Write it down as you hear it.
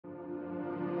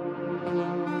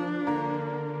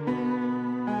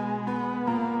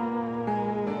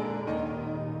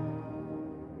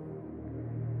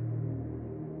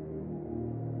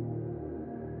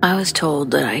I was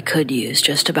told that I could use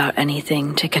just about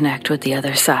anything to connect with the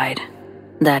other side,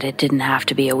 that it didn't have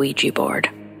to be a Ouija board.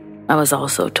 I was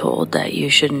also told that you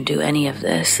shouldn't do any of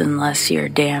this unless you're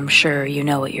damn sure you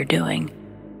know what you're doing.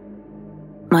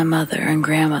 My mother and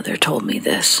grandmother told me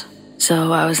this,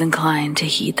 so I was inclined to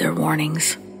heed their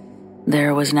warnings.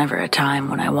 There was never a time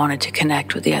when I wanted to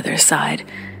connect with the other side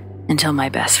until my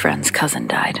best friend's cousin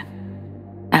died.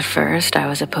 At first, I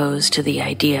was opposed to the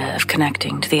idea of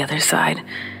connecting to the other side.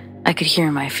 I could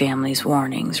hear my family's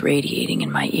warnings radiating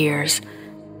in my ears.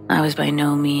 I was by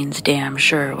no means damn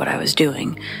sure what I was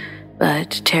doing,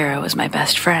 but Tara was my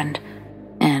best friend,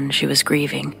 and she was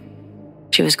grieving.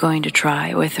 She was going to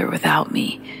try with or without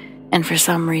me, and for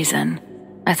some reason,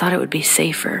 I thought it would be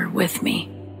safer with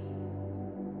me.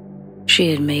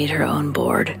 She had made her own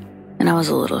board, and I was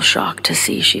a little shocked to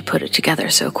see she put it together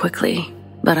so quickly,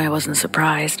 but I wasn't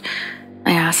surprised.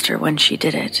 I asked her when she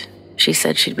did it. She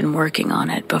said she'd been working on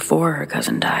it before her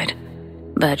cousin died,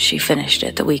 but she finished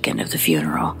it the weekend of the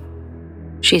funeral.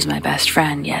 She's my best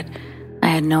friend, yet I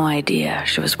had no idea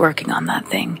she was working on that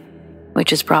thing,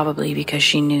 which is probably because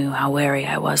she knew how wary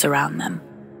I was around them.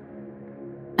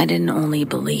 I didn't only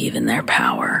believe in their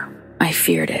power, I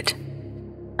feared it.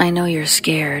 I know you're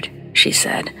scared, she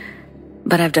said,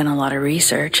 but I've done a lot of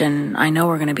research and I know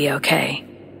we're going to be okay.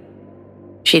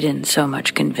 She didn't so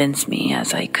much convince me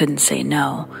as I couldn't say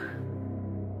no.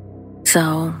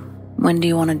 So, when do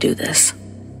you want to do this?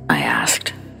 I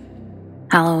asked.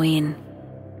 Halloween.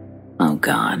 Oh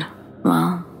God,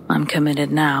 well, I'm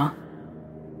committed now.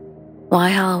 Why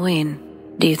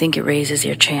Halloween? Do you think it raises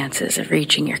your chances of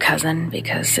reaching your cousin?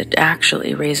 Because it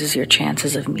actually raises your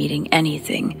chances of meeting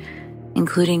anything,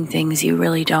 including things you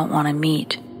really don't want to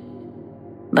meet.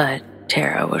 But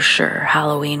Tara was sure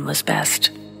Halloween was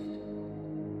best.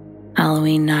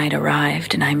 Halloween night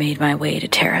arrived and I made my way to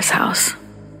Tara's house.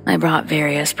 I brought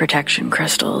various protection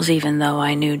crystals, even though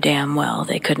I knew damn well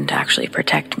they couldn't actually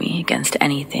protect me against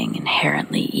anything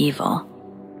inherently evil.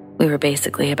 We were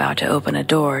basically about to open a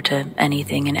door to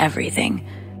anything and everything,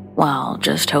 while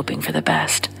just hoping for the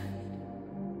best.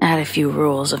 I had a few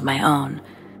rules of my own,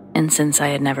 and since I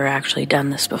had never actually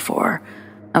done this before,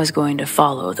 I was going to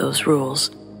follow those rules,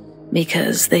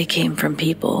 because they came from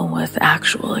people with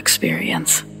actual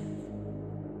experience.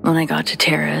 When I got to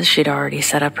Tara's, she'd already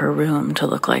set up her room to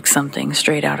look like something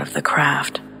straight out of The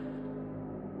Craft.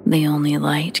 The only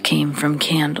light came from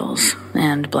candles,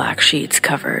 and black sheets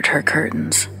covered her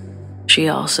curtains. She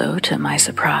also, to my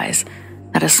surprise,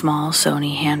 had a small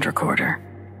Sony hand recorder.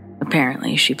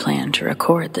 Apparently, she planned to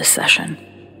record this session.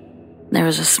 There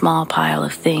was a small pile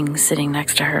of things sitting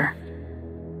next to her,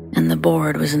 and the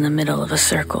board was in the middle of a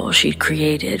circle she'd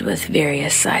created with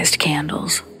various sized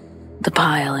candles. The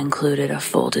pile included a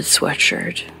folded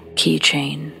sweatshirt,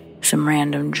 keychain, some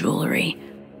random jewelry,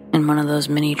 and one of those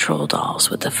mini troll dolls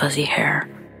with the fuzzy hair.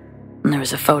 And there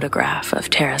was a photograph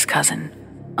of Tara's cousin,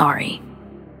 Ari.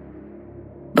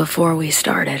 Before we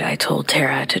started, I told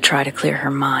Tara to try to clear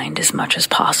her mind as much as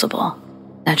possible,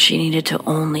 that she needed to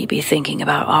only be thinking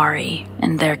about Ari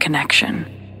and their connection.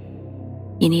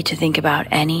 You need to think about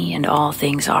any and all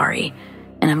things Ari,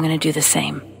 and I'm going to do the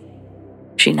same.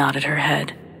 She nodded her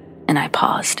head, and I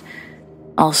paused.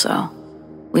 Also,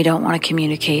 we don't want to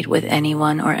communicate with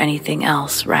anyone or anything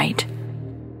else, right?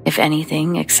 If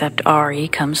anything except Ari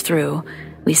comes through,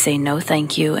 we say no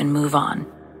thank you and move on,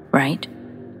 right?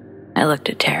 I looked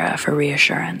at Tara for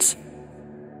reassurance.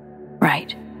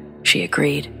 Right, she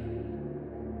agreed.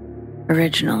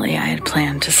 Originally, I had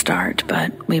planned to start,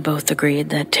 but we both agreed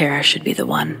that Tara should be the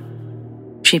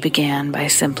one. She began by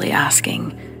simply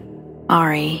asking,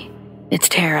 Ari, it's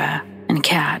Tara and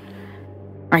Kat.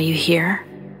 Are you here?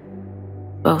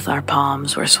 Both our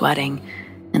palms were sweating,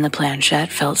 and the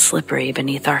planchette felt slippery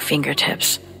beneath our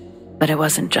fingertips. But it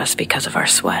wasn't just because of our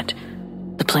sweat.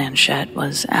 The planchette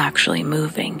was actually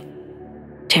moving.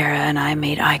 Tara and I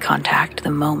made eye contact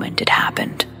the moment it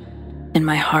happened, and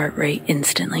my heart rate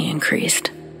instantly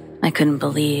increased. I couldn't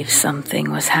believe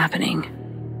something was happening,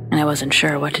 and I wasn't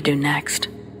sure what to do next.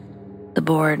 The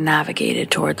board navigated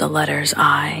toward the letters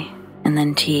I and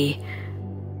then T.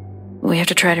 We have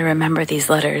to try to remember these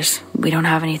letters. We don't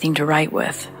have anything to write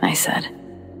with, I said.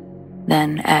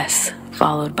 Then S,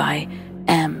 followed by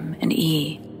M and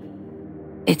E.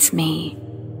 It's me.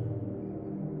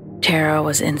 Tara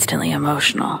was instantly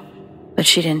emotional, but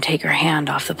she didn't take her hand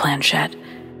off the planchette.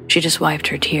 She just wiped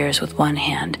her tears with one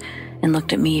hand and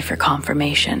looked at me for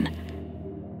confirmation.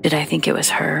 Did I think it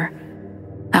was her?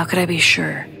 How could I be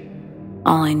sure?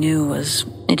 All I knew was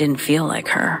it didn't feel like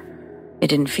her. It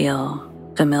didn't feel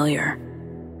familiar.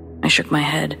 I shook my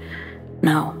head.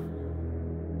 No.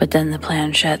 But then the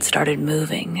planchette started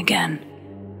moving again.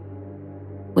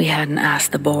 We hadn't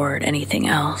asked the board anything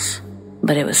else,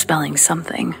 but it was spelling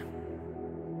something.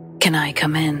 "Can I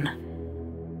come in?"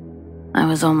 I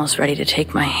was almost ready to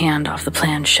take my hand off the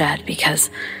planchette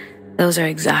because those are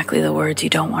exactly the words you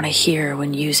don't want to hear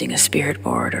when using a spirit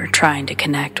board or trying to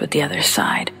connect with the other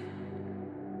side.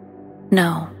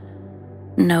 No,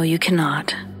 you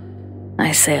cannot,"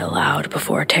 I say aloud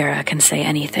before Tara can say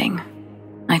anything.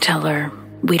 I tell her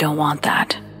we don't want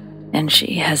that, and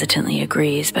she hesitantly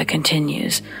agrees but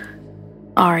continues.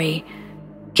 "Ari,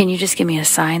 can you just give me a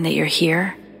sign that you're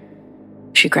here?"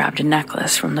 She grabbed a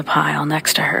necklace from the pile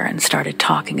next to her and started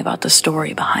talking about the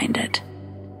story behind it.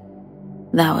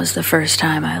 That was the first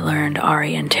time I learned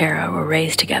Ari and Tara were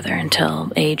raised together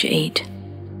until age 8,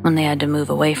 when they had to move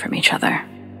away from each other.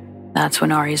 That's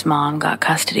when Ari's mom got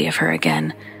custody of her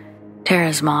again.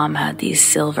 Tara's mom had these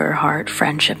silver heart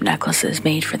friendship necklaces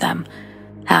made for them,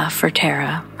 half for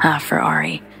Tara, half for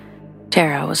Ari.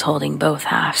 Tara was holding both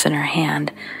halves in her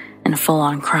hand and full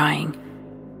on crying,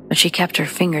 but she kept her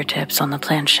fingertips on the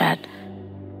planchette.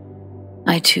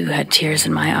 I too had tears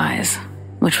in my eyes,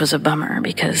 which was a bummer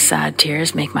because sad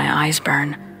tears make my eyes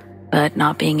burn, but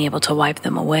not being able to wipe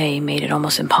them away made it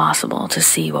almost impossible to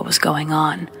see what was going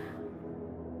on.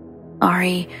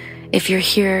 "Ari, if you're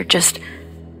here, just..."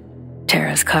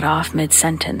 Tara's cut off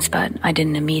mid-sentence, but I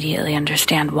didn't immediately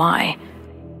understand why.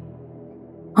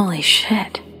 "Holy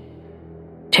shit,"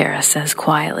 Tara says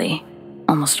quietly,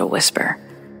 almost a whisper.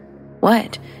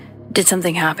 "What? Did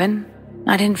something happen?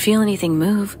 I didn't feel anything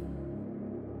move."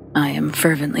 I am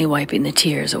fervently wiping the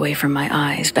tears away from my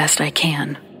eyes best I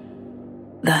can.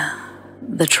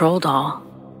 The troll doll,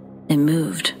 it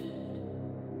moved.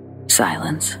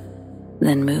 Silence,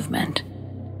 then movement.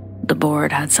 The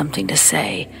board had something to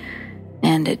say,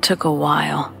 and it took a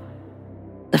while.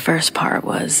 The first part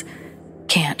was,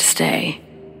 "Can't stay,"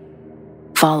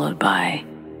 followed by,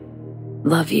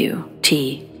 "Love you,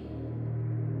 T."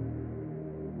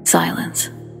 Silence.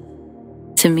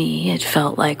 To me, it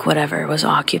felt like whatever was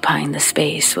occupying the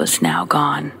space was now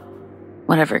gone.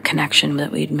 Whatever connection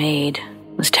that we'd made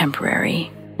was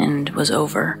temporary and was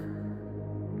over.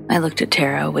 I looked at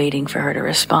Tara, waiting for her to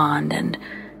respond, and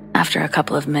after a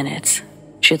couple of minutes,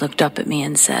 she looked up at me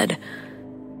and said,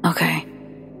 "Okay,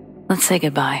 let's say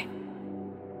goodbye."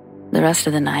 The rest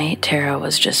of the night, Tara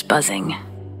was just buzzing.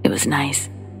 It was nice.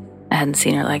 I hadn't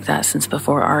seen her like that since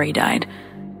before Ari died.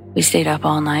 We stayed up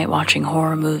all night watching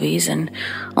horror movies and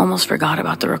almost forgot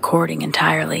about the recording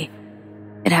entirely.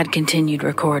 It had continued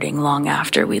recording long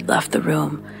after we'd left the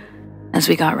room. As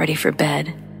we got ready for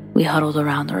bed, we huddled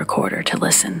around the recorder to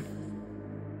listen.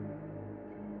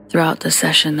 Throughout the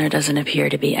session, there doesn't appear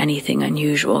to be anything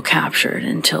unusual captured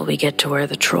until we get to where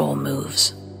the troll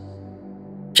moves.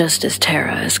 Just as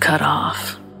Tara is cut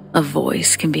off, a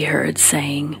voice can be heard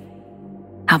saying,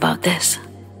 "How about this?"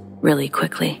 really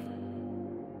quickly.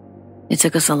 It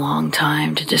took us a long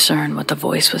time to discern what the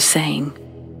voice was saying,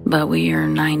 but we are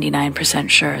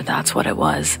 99% sure that's what it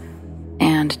was,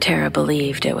 and Tara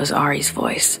believed it was Ari's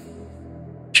voice.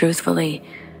 Truthfully,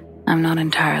 I'm not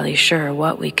entirely sure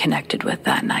what we connected with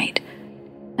that night.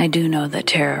 I do know that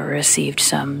Tara received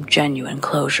some genuine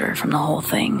closure from the whole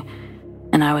thing,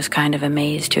 and I was kind of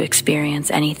amazed to experience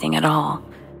anything at all.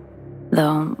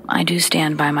 Though I do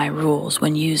stand by my rules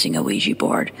when using a Ouija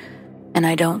board, and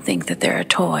I don't think that they're a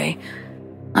toy.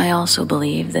 I also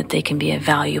believe that they can be a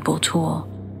valuable tool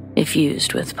if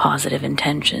used with positive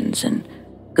intentions and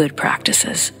good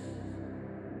practices.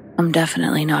 I'm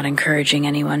definitely not encouraging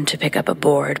anyone to pick up a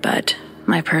board, but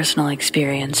my personal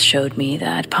experience showed me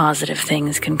that positive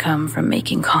things can come from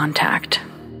making contact.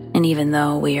 And even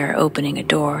though we are opening a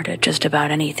door to just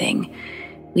about anything,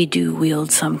 we do wield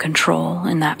some control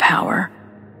in that power.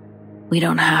 We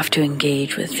don't have to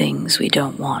engage with things we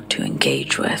don't want to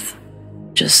engage with.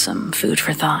 Just some food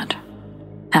for thought.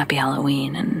 Happy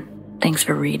Halloween, and thanks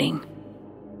for reading.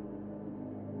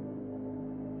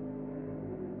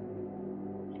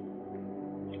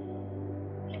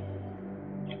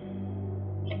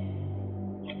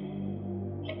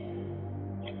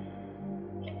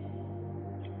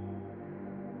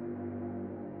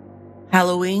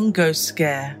 Halloween Ghost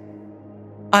Scare.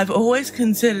 I've always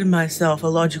considered myself a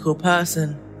logical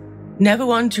person, never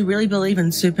one to really believe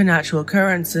in supernatural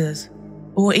occurrences,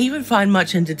 or even find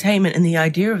much entertainment in the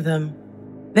idea of them.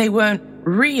 They weren't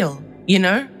real, you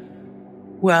know?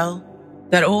 Well,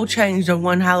 that all changed on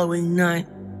one Halloween night,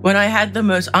 when I had the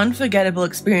most unforgettable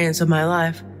experience of my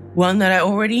life, one that I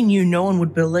already knew no one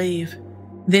would believe.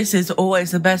 This is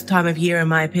always the best time of year in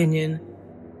my opinion,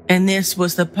 and this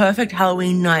was the perfect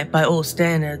Halloween night by all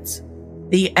standards.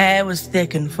 The air was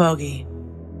thick and foggy.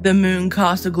 The moon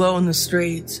cast a glow on the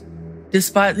streets,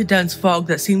 despite the dense fog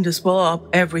that seemed to swallow up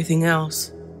everything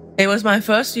else. It was my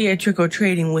first year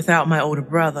trick-or-treating without my older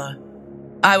brother.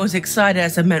 I was excited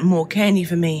as it meant more candy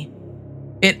for me.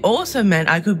 It also meant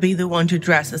I could be the one to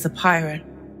dress as a pirate.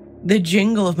 The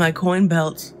jingle of my coin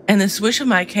belts and the swish of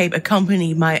my cape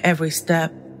accompanied my every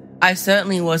step. I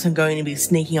certainly wasn't going to be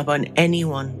sneaking up on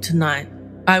anyone tonight.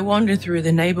 I wandered through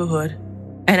the neighborhood,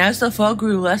 and as the fog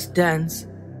grew less dense,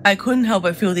 I couldn't help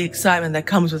but feel the excitement that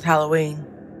comes with Halloween.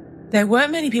 There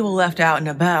weren't many people left out and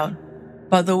about,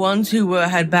 but the ones who were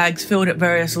had bags filled at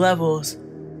various levels,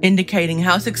 indicating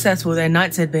how successful their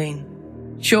nights had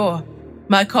been. Sure,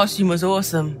 my costume was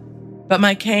awesome, but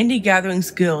my candy gathering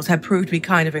skills had proved to be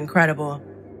kind of incredible.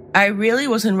 I really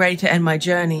wasn't ready to end my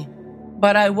journey,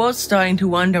 but I was starting to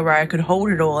wonder where I could hold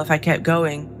it all if I kept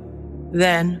going.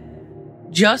 Then,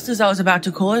 just as I was about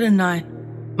to call it a night,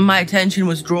 my attention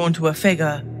was drawn to a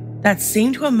figure that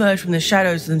seemed to emerge from the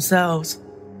shadows themselves.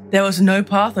 There was no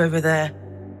path over there,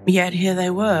 yet here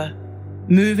they were,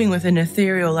 moving with an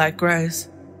ethereal-like grace.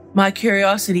 My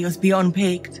curiosity was beyond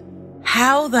piqued.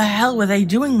 How the hell were they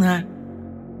doing that?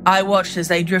 I watched as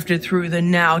they drifted through the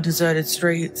now deserted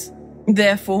streets.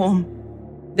 Their form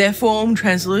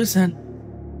translucent,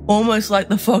 almost like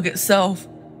the fog itself.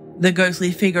 The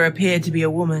ghostly figure appeared to be a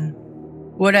woman.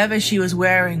 Whatever she was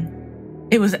wearing,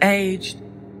 it was aged,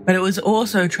 but it was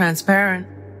also transparent,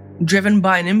 driven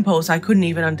by an impulse I couldn't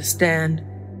even understand.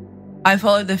 I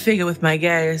followed the figure with my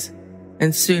gaze,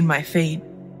 and soon my feet.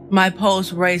 My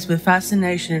pulse raced with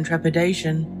fascination and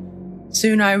trepidation.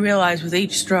 Soon I realized with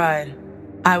each stride,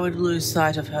 I would lose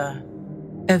sight of her.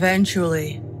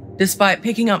 Eventually, despite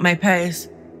picking up my pace,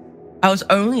 I was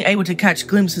only able to catch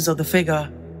glimpses of the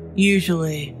figure,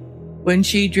 usually when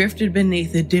she drifted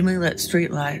beneath the dimly lit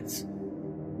streetlights.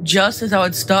 Just as I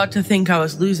would start to think I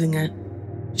was losing it,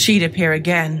 she'd appear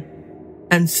again.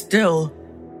 And still,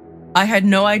 I had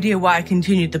no idea why I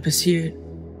continued the pursuit.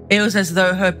 It was as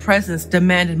though her presence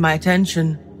demanded my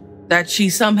attention, that she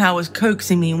somehow was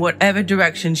coaxing me in whatever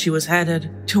direction she was headed,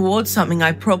 towards something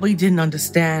I probably didn't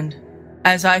understand.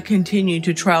 As I continued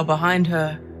to trail behind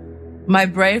her, my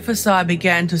brave facade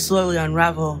began to slowly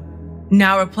unravel,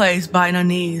 now replaced by an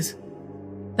unease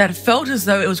that felt as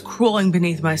though it was crawling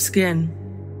beneath my skin.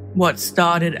 What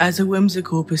started as a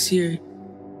whimsical pursuit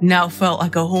now felt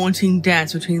like a haunting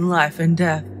dance between life and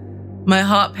death, my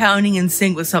heart pounding in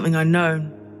sync with something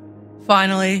unknown.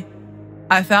 Finally,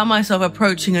 I found myself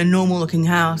approaching a normal-looking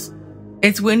house.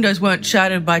 Its windows weren't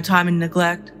shattered by time and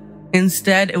neglect.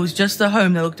 Instead, it was just a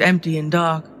home that looked empty and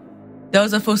dark. There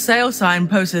was a for sale sign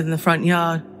posted in the front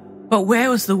yard. But where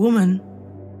was the woman?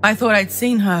 I thought I'd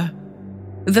seen her.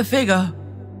 The figure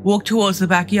walked towards the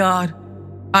backyard.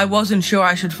 I wasn't sure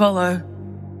I should follow.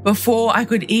 Before I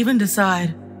could even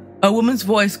decide, a woman's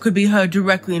voice could be heard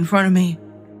directly in front of me.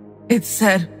 It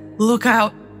said, "Look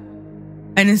out."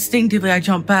 And instinctively I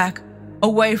jumped back,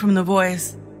 away from the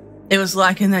voice. It was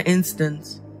like in that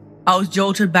instant, I was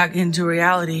jolted back into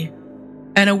reality,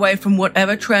 and away from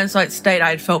whatever trance-like state I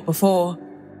had felt before.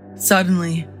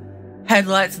 Suddenly,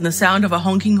 headlights and the sound of a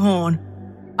honking horn,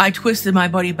 I twisted my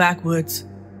body backwards,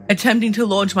 attempting to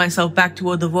launch myself back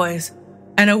toward the voice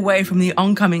and away from the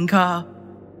oncoming car.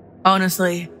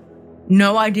 Honestly,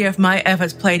 no idea if my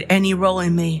efforts played any role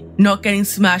in me not getting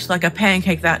smashed like a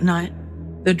pancake that night.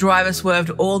 The driver swerved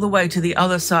all the way to the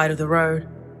other side of the road,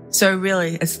 so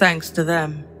really it's thanks to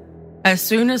them. As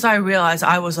soon as I realized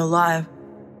I was alive,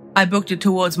 I booked it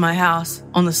towards my house,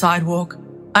 on the sidewalk.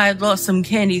 I had lost some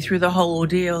candy through the whole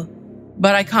ordeal,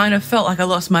 but I kind of felt like I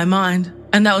lost my mind,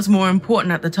 and that was more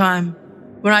important at the time.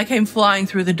 When I came flying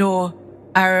through the door,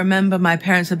 I remember my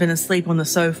parents had been asleep on the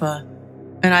sofa,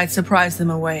 and I'd surprised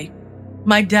them awake.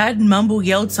 My dad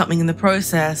mumble-yelled something in the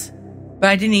process, but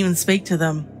I didn't even speak to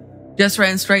them. Just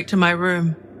ran straight to my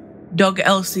room, dog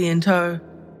Elsie in tow.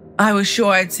 I was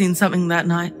sure I'd seen something that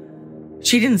night.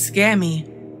 She didn't scare me.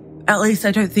 At least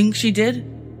I don't think she did.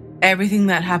 Everything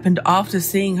that happened after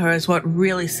seeing her is what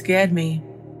really scared me.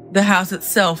 The house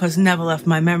itself has never left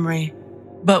my memory,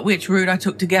 but which route I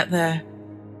took to get there,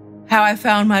 how I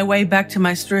found my way back to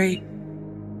my street,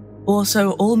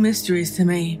 also all mysteries to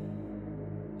me.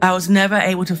 I was never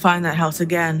able to find that house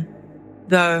again,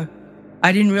 though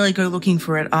I didn't really go looking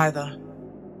for it either.